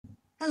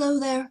Hello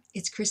there,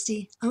 it's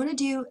Kristi. I want to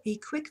do a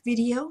quick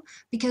video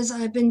because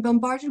I've been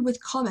bombarded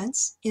with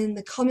comments in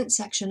the comment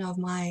section of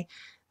my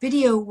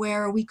video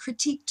where we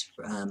critiqued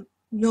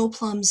Noel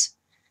Plum's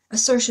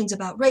assertions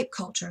about rape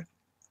culture.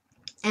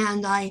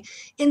 And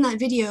in that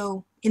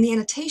video, in the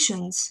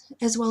annotations,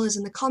 as well as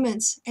in the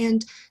comments,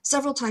 and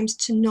several times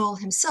to Noel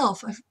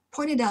himself, I've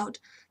pointed out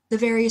the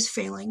various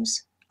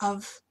failings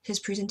of his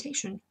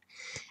presentation.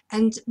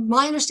 And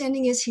my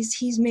understanding is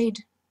he's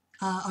made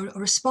a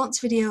response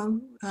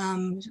video.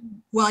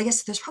 Well, I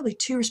guess there's probably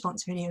two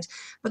response videos,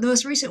 but the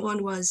most recent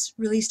one was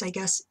released, I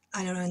guess,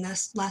 I don't know, in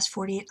the last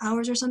 48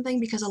 hours or something,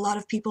 because a lot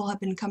of people have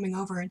been coming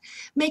over and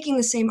making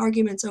the same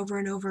arguments over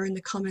and over in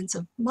the comments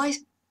of my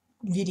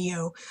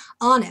video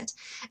on it.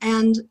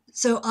 And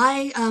so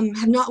I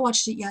have not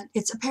watched it yet.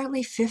 It's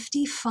apparently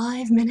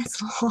 55 minutes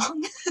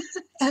long.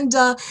 And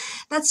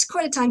that's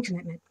quite a time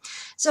commitment.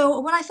 So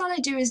what I thought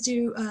I'd do is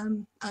do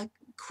a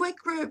quick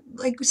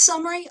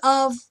summary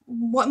of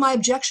what my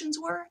objections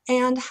were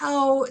and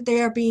how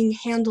they are being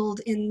handled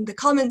in the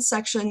comments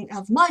section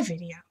of my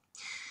video.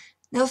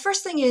 Now, the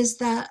first thing is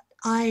that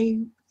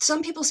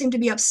some people seem to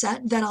be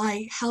upset that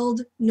I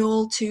held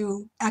Noel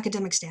to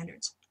academic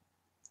standards.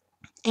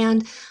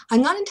 And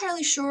I'm not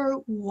entirely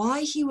sure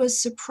why he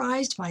was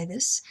surprised by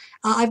this.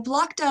 I've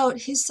blocked out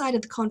his side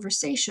of the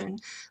conversation,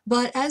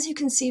 but as you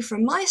can see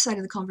from my side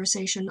of the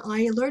conversation,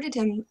 I alerted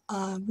him.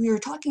 We were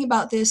talking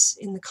about this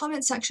in the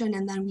comment section,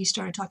 and then we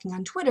started talking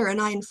on Twitter,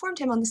 and I informed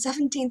him on the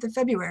 17th of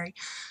February.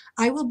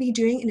 I will be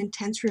doing an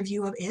intense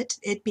review of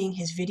it being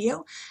his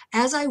video,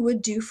 as I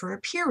would do for a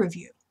peer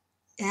review.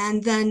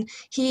 And then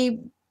he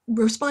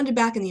responded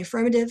back in the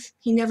affirmative.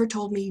 He never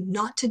told me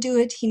not to do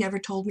it. He never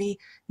told me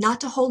not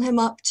to hold him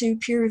up to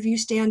peer review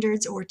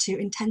standards or to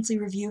intensely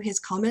review his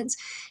comments.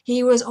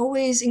 He was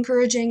always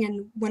encouraging,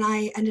 and when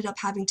I ended up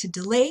having to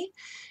delay,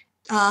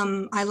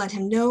 I let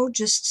him know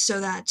just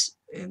so that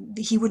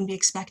he wouldn't be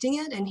expecting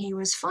it, and he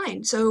was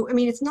fine. So, I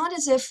mean, it's not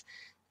as if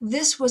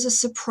this was a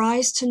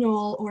surprise to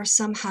Noel or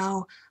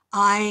somehow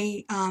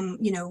I,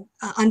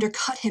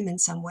 undercut him in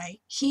some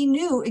way. He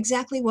knew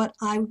exactly what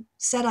I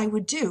said I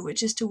would do,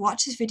 which is to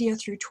watch his video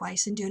through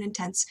twice and do an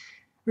intense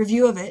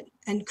review of it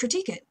and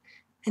critique it.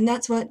 And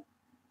that's what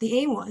the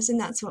aim was, and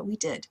that's what we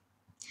did.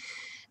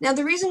 Now,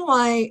 the reason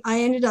why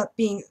I ended up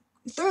being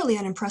thoroughly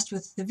unimpressed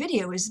with the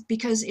video is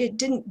because it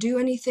didn't do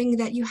anything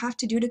that you have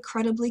to do to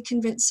credibly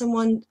convince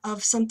someone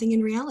of something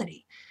in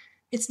reality.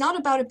 It's not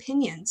about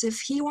opinions.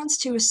 If he wants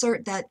to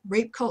assert that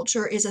rape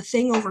culture is a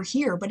thing over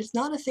here, but it's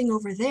not a thing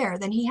over there,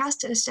 then he has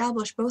to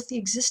establish both the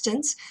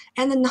existence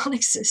and the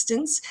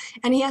non-existence,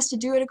 and he has to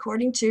do it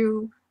according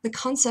to the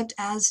concept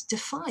as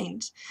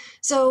defined.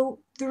 So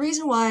the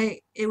reason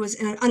why it was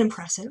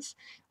unimpressive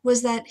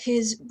was that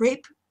his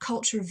rape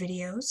culture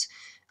videos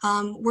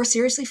were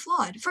seriously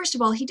flawed. First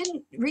of all, he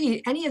didn't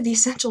read any of the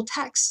essential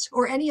texts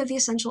or any of the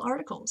essential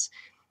articles.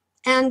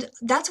 And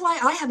that's why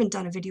I haven't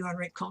done a video on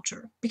rape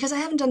culture, because I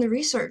haven't done the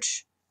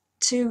research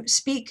to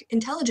speak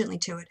intelligently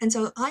to it. And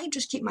so I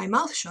just keep my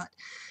mouth shut,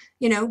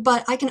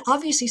 but I can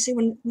obviously see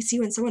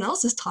when someone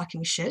else is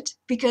talking shit,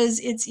 because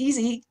it's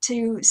easy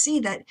to see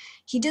that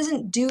he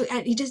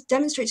just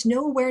demonstrates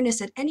no awareness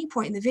at any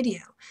point in the video,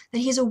 that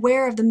he's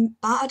aware of the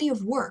body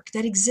of work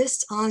that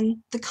exists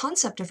on the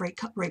concept of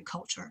rape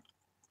culture.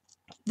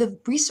 The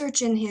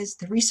research in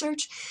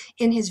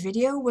his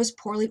video was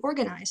poorly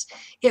organized.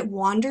 It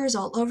wanders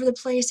all over the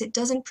place. It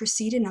doesn't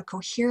proceed in a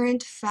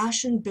coherent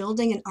fashion,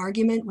 building an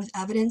argument with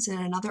evidence and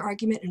another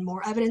argument and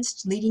more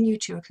evidence, leading you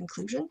to a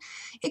conclusion.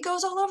 It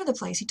goes all over the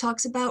place. He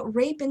talks about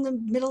rape in the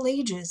Middle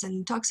Ages,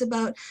 and talks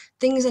about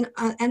things in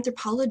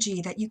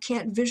anthropology that you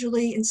can't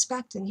visually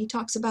inspect, and he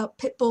talks about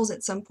pit bulls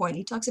at some point.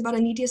 He talks about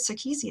Anita.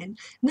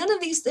 None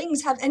of these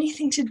things have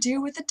anything to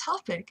do with the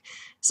topic.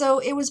 So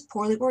it was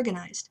poorly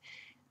organized.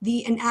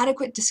 The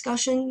inadequate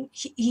discussion,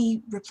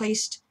 he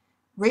replaced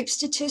rape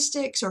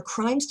statistics or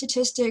crime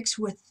statistics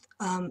with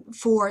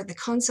for the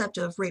concept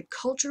of rape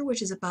culture,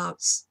 which is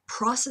about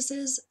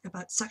processes,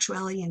 about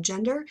sexuality and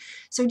gender.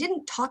 So he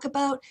didn't talk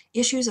about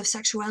issues of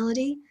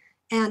sexuality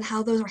and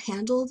how those are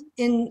handled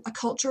in a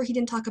culture. He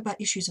didn't talk about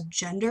issues of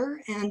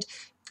gender and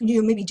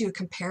maybe do a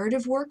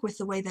comparative work with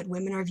the way that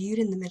women are viewed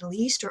in the Middle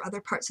East or other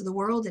parts of the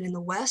world and in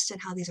the West,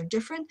 and how these are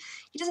different.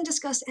 He doesn't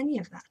discuss any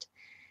of that.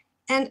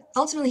 And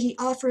ultimately, he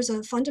offers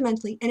a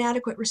fundamentally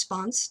inadequate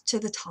response to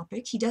the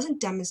topic. He doesn't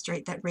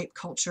demonstrate that rape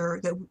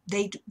culture,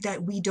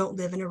 that we don't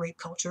live in a rape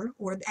culture,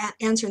 or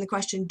answering the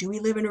question, do we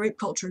live in a rape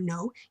culture?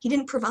 No. He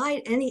didn't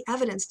provide any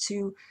evidence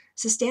to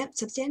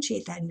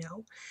substantiate that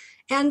no.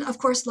 And of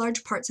course,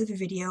 large parts of the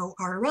video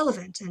are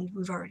irrelevant, and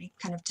we've already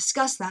kind of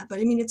discussed that. But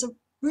I mean, it's a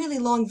really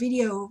long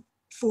video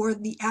for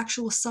the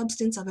actual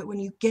substance of it when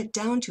you get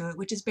down to it,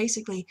 which is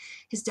basically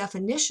his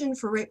definition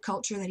for rape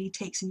culture that he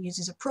takes and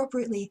uses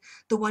appropriately,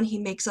 the one he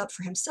makes up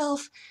for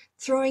himself,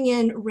 throwing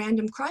in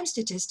random crime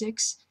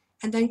statistics,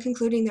 and then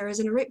concluding there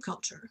isn't a rape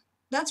culture.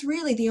 That's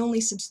really the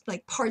only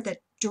part that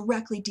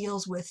directly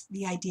deals with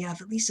the idea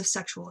of at least of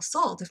sexual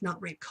assault, if not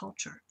rape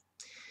culture.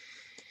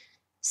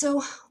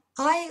 So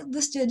I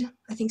listed,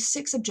 I think,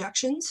 6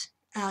 objections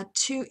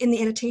in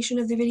the annotation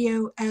of the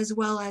video, as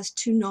well as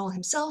to Noel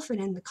himself and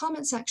in the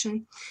comment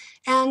section.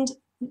 And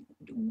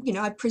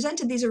I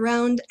presented these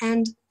around,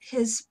 and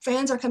his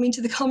fans are coming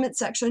to the comment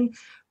section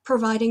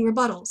providing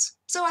rebuttals.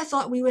 So I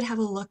thought we would have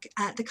a look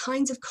at the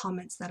kinds of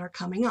comments that are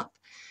coming up.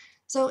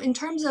 So in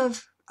terms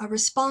of a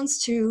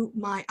response to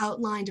my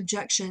outlined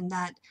objection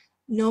that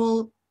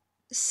Noel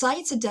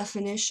cites a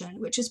definition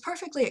which is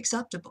perfectly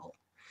acceptable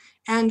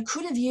and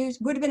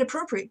would have been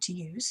appropriate to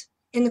use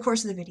in the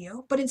course of the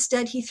video, but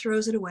instead he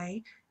throws it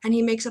away and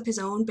he makes up his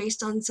own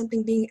based on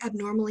something being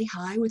abnormally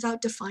high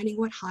without defining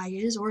what high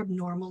is, or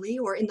abnormally,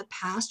 or in the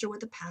past, or what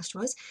the past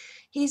was.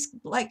 He's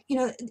like,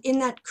 in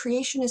that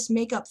creationists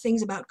make up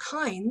things about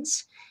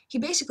kinds, he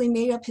basically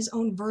made up his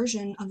own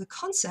version of the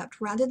concept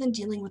rather than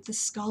dealing with the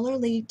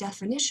scholarly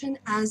definition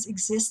as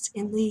exists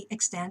in the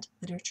extant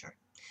literature.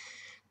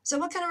 So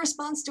what kind of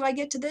response do I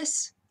get to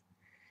this?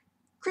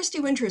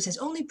 Kristi Winters has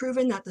only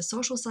proven that the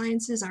social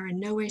sciences are in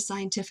no way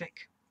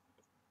scientific.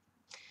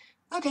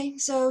 Okay,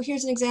 so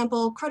here's an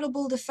example.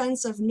 Credible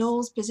defense of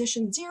Noel's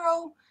position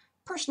 0,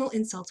 personal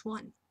insults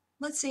 1.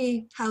 Let's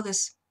see how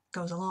this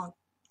goes along.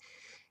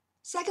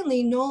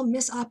 Secondly, Noel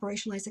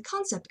misoperationalized the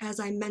concept, as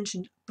I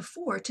mentioned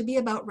before, to be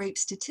about rape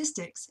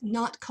statistics,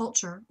 not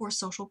culture or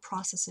social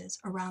processes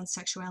around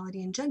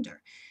sexuality and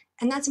gender.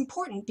 And that's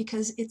important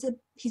because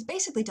he's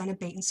basically done a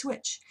bait and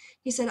switch.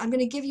 He said, I'm going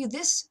to give you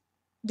this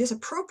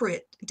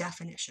appropriate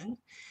definition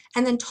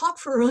and then talk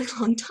for a really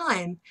long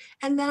time,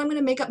 and then I'm going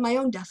to make up my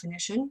own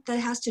definition that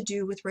has to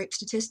do with rape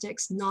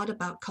statistics, not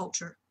about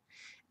culture.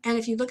 And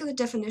if you look at the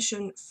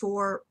definition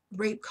for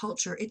rape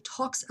culture, it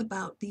talks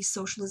about these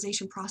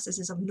socialization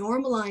processes of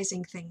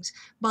normalizing things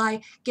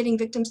by getting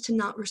victims to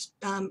not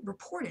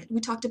report it. We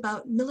talked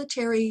about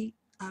military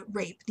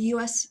rape, the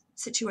US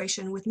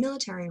situation with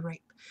military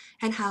rape,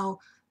 and how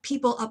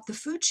people up the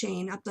food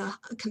chain, up the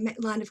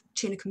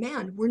chain of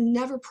command, were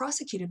never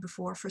prosecuted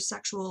before for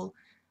sexual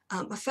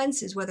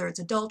offenses, whether it's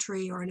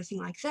adultery or anything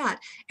like that.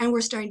 And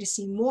we're starting to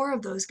see more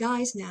of those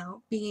guys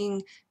now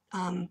being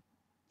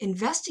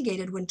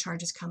investigated when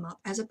charges come up,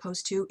 as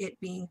opposed to it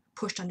being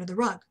pushed under the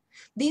rug.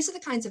 These are the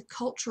kinds of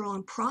cultural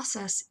and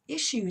process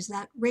issues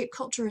that rape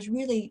culture is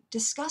really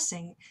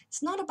discussing.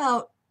 It's not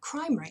about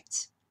crime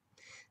rates.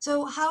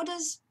 So how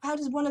does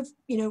one of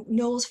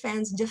Noel's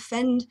fans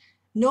defend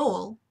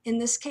Noel in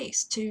this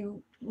case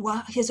to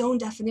his own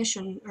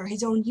definition or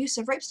his own use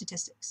of rape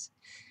statistics?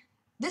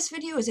 This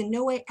video is in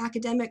no way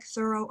academic,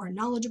 thorough, or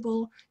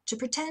knowledgeable. To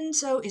pretend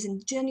so is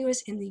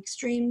ingenuous in the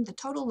extreme. The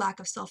total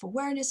lack of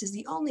self-awareness is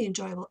the only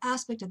enjoyable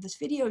aspect of this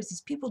video, as these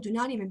people do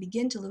not even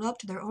begin to live up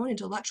to their own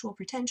intellectual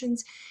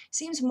pretensions.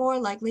 Seems more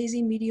like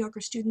lazy,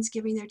 mediocre students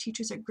giving their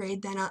teachers a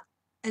grade than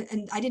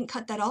and I didn't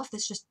cut that off,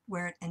 that's just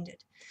where it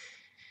ended.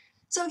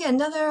 So again,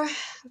 another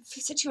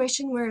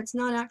situation where it's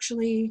not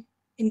actually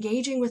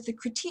engaging with the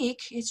critique,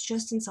 it's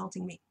just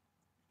insulting me.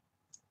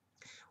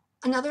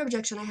 Another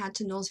objection I had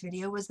to Noel's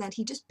video was that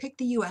he just picked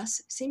the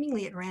US,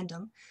 seemingly at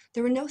random.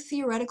 There were no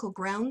theoretical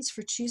grounds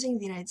for choosing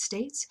the United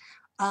States.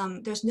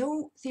 There's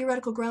no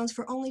theoretical grounds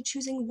for only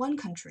choosing one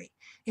country.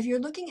 If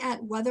you're looking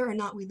at whether or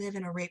not we live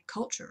in a rape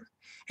culture,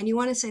 and you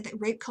want to say that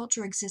rape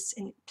culture exists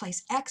in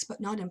place X but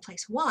not in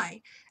place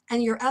Y,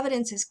 and your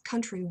evidence is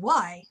country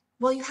Y,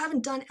 well, you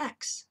haven't done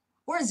X,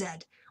 or Z,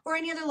 or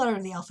any other letter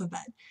of the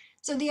alphabet.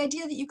 So the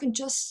idea that you can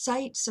just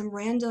cite some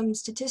random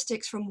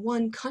statistics from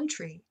one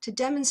country to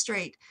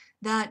demonstrate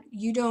that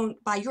you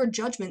don't, by your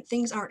judgment,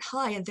 things aren't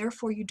high and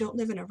therefore you don't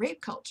live in a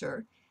rape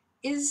culture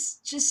is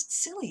just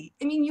silly.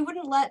 I mean, you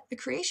wouldn't let the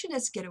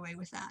creationists get away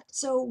with that.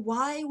 So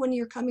why, when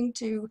you're coming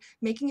to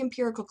making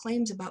empirical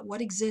claims about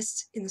what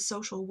exists in the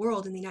social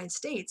world in the United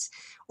States,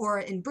 or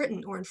in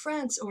Britain, or in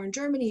France, or in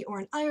Germany, or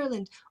in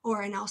Ireland,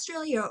 or in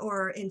Australia,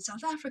 or in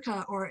South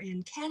Africa, or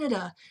in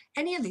Canada,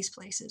 any of these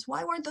places,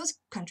 why weren't those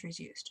countries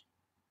used?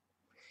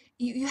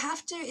 You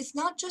have to, it's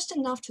not just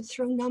enough to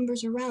throw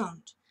numbers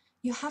around.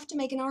 You have to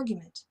make an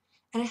argument.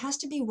 And it has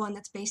to be one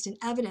that's based in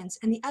evidence,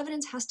 and the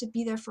evidence has to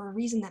be there for a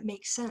reason that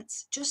makes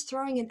sense. Just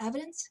throwing in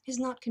evidence is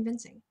not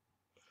convincing.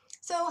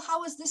 So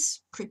how was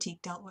this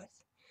critique dealt with?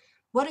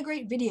 What a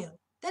great video.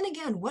 Then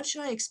again, what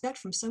should I expect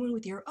from someone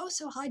with your oh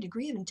so high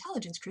degree of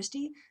intelligence,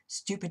 Kristi?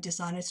 Stupid,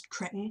 dishonest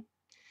cretin.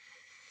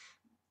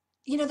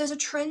 There's a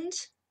trend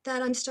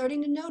that I'm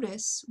starting to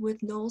notice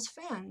with Noel's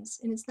fans,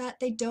 and it's that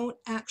they don't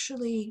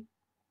actually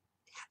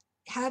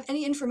have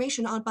any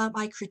information about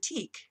my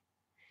critique.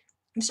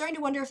 I'm starting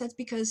to wonder if that's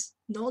because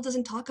Noel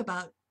doesn't talk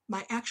about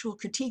my actual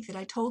critique that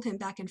I told him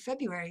back in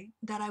February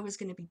that I was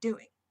going to be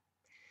doing.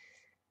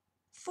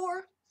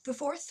 The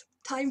fourth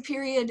time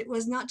period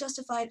was not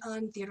justified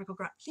on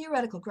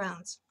theoretical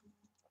grounds.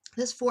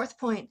 This fourth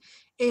point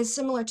is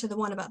similar to the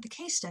one about the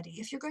case study.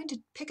 If you're going to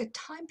pick a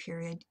time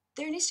period,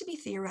 there needs to be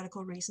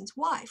theoretical reasons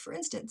why. For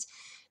instance,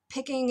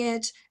 picking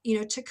it,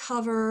 to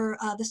cover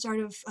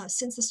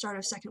since the start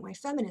of second wave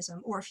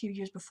feminism, or a few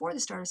years before the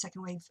start of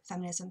second wave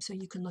feminism, so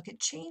you can look at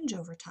change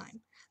over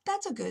time.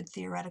 That's a good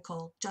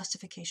theoretical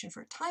justification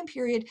for a time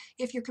period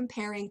if you're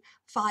comparing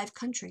 5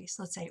 countries,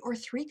 let's say, or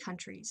 3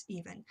 countries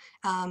even,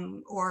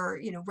 or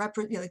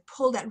like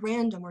pulled at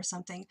random or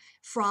something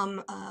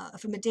from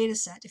a data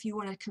set. If you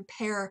want to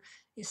compare,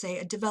 say,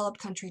 a developed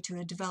country to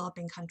a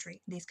developing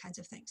country, these kinds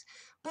of things.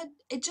 But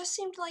it just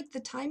seemed like the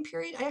time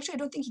period, I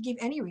don't think he gave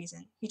any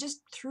reason. He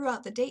just threw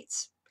out the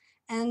dates.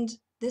 And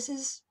this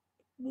is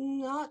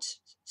not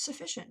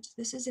sufficient.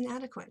 This is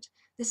inadequate.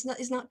 This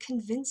is not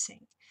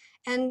convincing.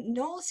 And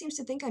Noel seems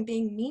to think I'm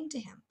being mean to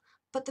him.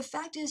 But the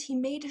fact is, he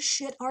made a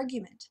shit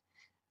argument.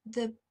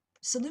 The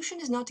solution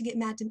is not to get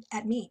mad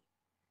at me.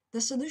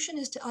 The solution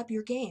is to up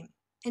your game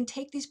and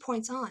take these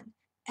points on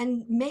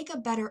and make a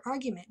better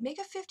argument. Make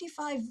a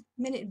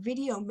 55-minute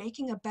video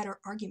making a better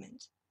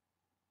argument.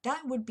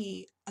 That would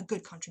be a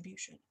good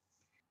contribution.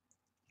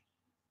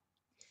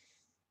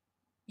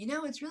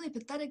 It's really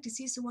pathetic to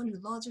see someone who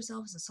lauds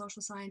herself as a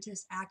social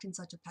scientist act in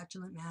such a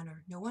petulant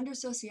manner. No wonder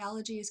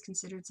sociology is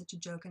considered such a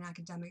joke in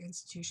academic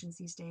institutions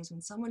these days,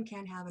 when someone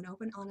can't have an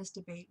open, honest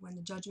debate when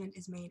the judgment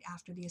is made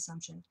after the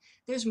assumption.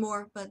 There's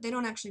more, but they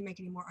don't actually make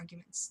any more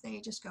arguments. They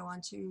just go on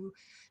to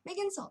make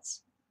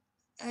insults.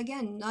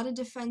 Again, not a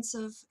defense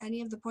of any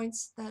of the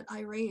points that I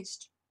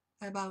raised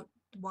about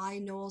why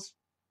Noel's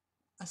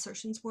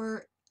assertions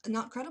were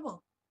not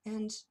credible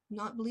and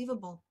not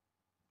believable.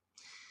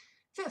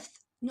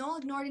 Fifth, Noel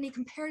ignored any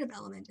comparative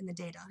element in the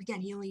data.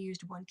 Again, he only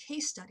used one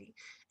case study.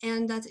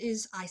 And that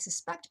is, I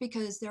suspect,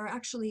 because there are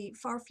actually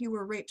far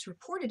fewer rapes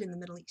reported in the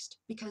Middle East,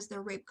 because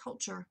their rape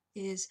culture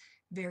is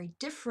very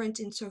different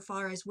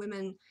insofar as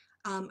women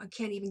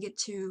can't even get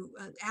to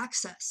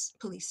access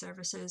police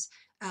services,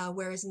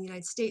 whereas in the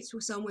United States,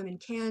 some women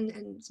can,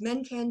 and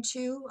men can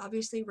too.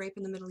 Obviously, rape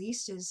in the Middle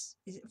East is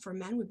for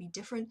men would be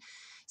different.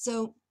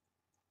 So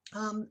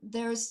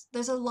there's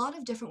a lot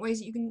of different ways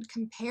that you can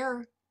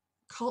compare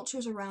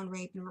cultures around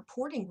rape and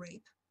reporting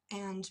rape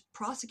and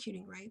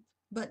prosecuting rape,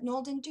 but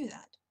Noel didn't do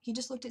that. He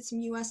just looked at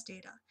some US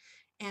data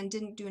and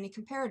didn't do any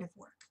comparative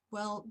work.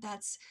 Well,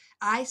 that's,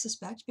 I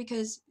suspect,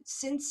 because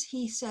since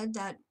he said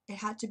that it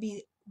had to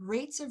be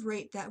rates of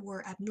rape that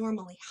were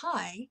abnormally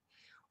high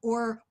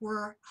or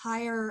were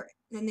higher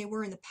than they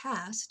were in the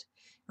past,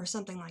 or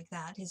something like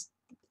that,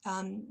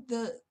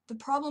 the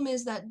problem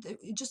is that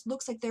it just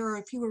looks like there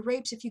are fewer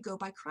rapes if you go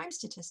by crime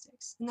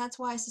statistics. And that's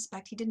why I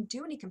suspect he didn't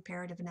do any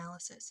comparative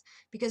analysis,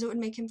 because it would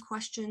make him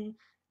question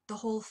the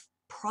whole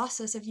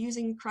process of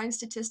using crime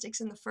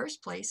statistics in the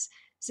first place,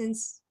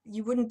 since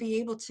you wouldn't be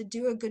able to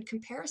do a good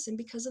comparison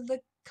because of the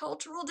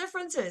cultural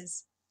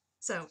differences.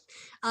 So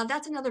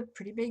that's another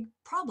pretty big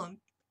problem.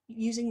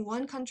 Using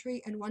one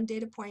country and one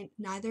data point,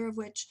 neither of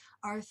which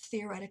are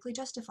theoretically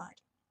justified.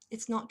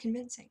 It's not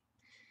convincing.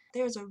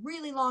 There's a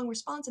really long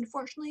response.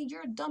 Unfortunately,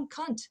 you're a dumb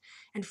cunt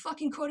and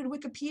fucking quoted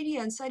Wikipedia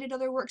and cited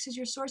other works as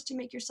your source to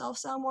make yourself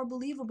sound more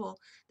believable.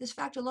 This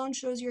fact alone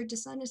shows you're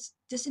a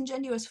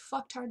disingenuous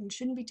fucktard and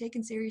shouldn't be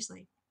taken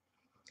seriously.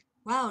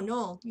 Wow,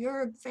 Noel,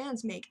 your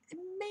fans make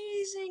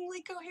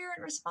amazingly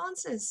coherent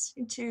responses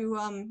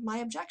to my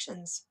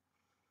objections.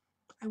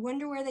 I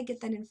wonder where they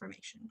get that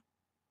information.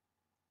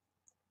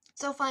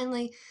 So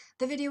finally,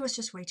 the video was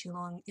just way too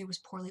long. It was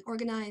poorly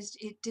organized.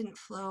 It didn't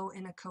flow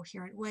in a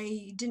coherent way.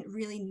 You didn't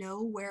really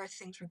know where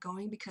things were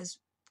going because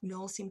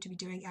Noel seemed to be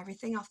doing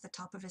everything off the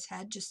top of his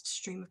head, just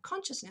stream of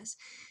consciousness.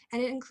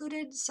 And it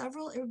included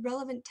several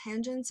irrelevant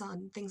tangents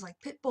on things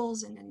like pit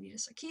bulls and Anita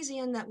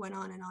that went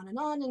on and on and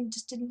on and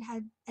just didn't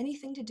have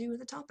anything to do with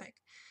the topic.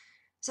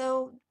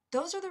 So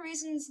those are the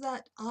reasons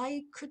that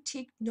I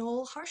critiqued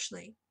Noel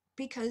harshly,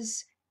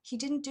 because he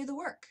didn't do the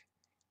work.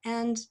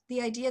 And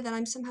the idea that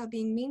I'm somehow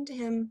being mean to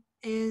him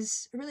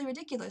is really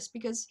ridiculous,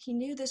 because he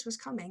knew this was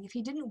coming. If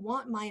he didn't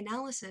want my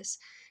analysis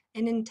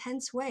in an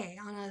intense way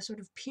on a sort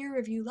of peer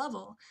review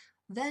level,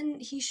 then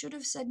he should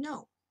have said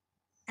no,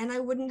 and I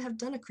wouldn't have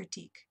done a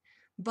critique.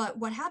 But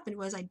what happened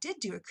was I did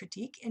do a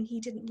critique and he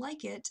didn't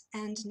like it,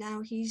 and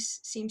now he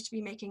seems to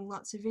be making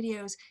lots of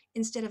videos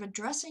instead of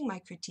addressing my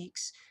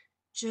critiques,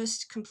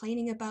 just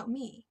complaining about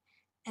me.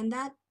 And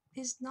that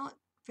is not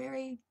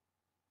very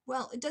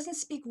well, it doesn't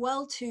speak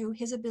well to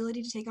his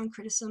ability to take on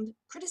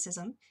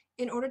criticism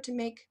in order to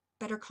make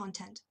better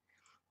content.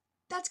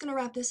 That's going to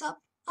wrap this up.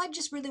 I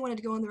just really wanted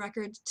to go on the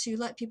record to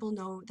let people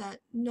know that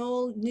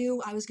Noel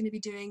knew I was going to be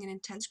doing an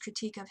intense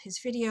critique of his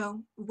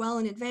video well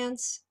in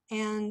advance,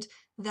 and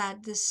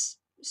that this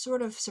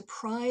sort of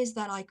surprise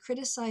that I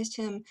criticized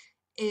him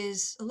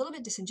is a little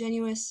bit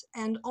disingenuous,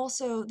 and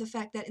also the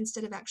fact that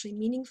instead of actually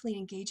meaningfully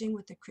engaging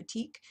with the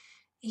critique,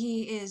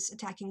 he is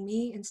attacking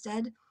me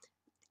instead.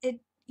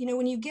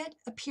 When you get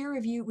a peer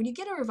review, when you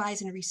get a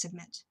revise and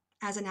resubmit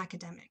as an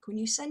academic, when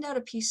you send out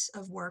a piece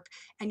of work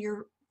and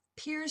your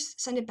peers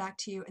send it back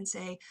to you and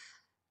say,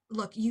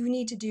 look, you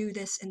need to do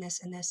this and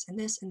this and this and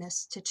this and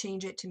this to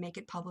change it, to make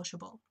it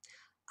publishable.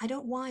 I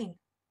don't whine.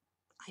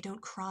 I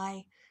don't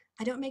cry.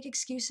 I don't make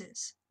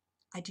excuses.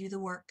 I do the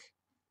work.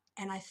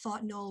 And I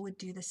thought Noel would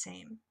do the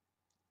same.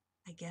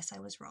 I guess I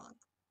was wrong.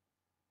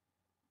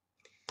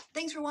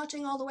 Thanks for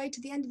watching all the way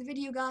to the end of the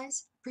video,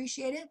 guys.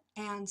 Appreciate it,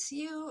 and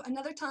see you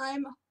another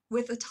time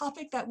with a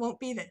topic that won't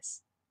be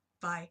this.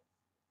 Bye.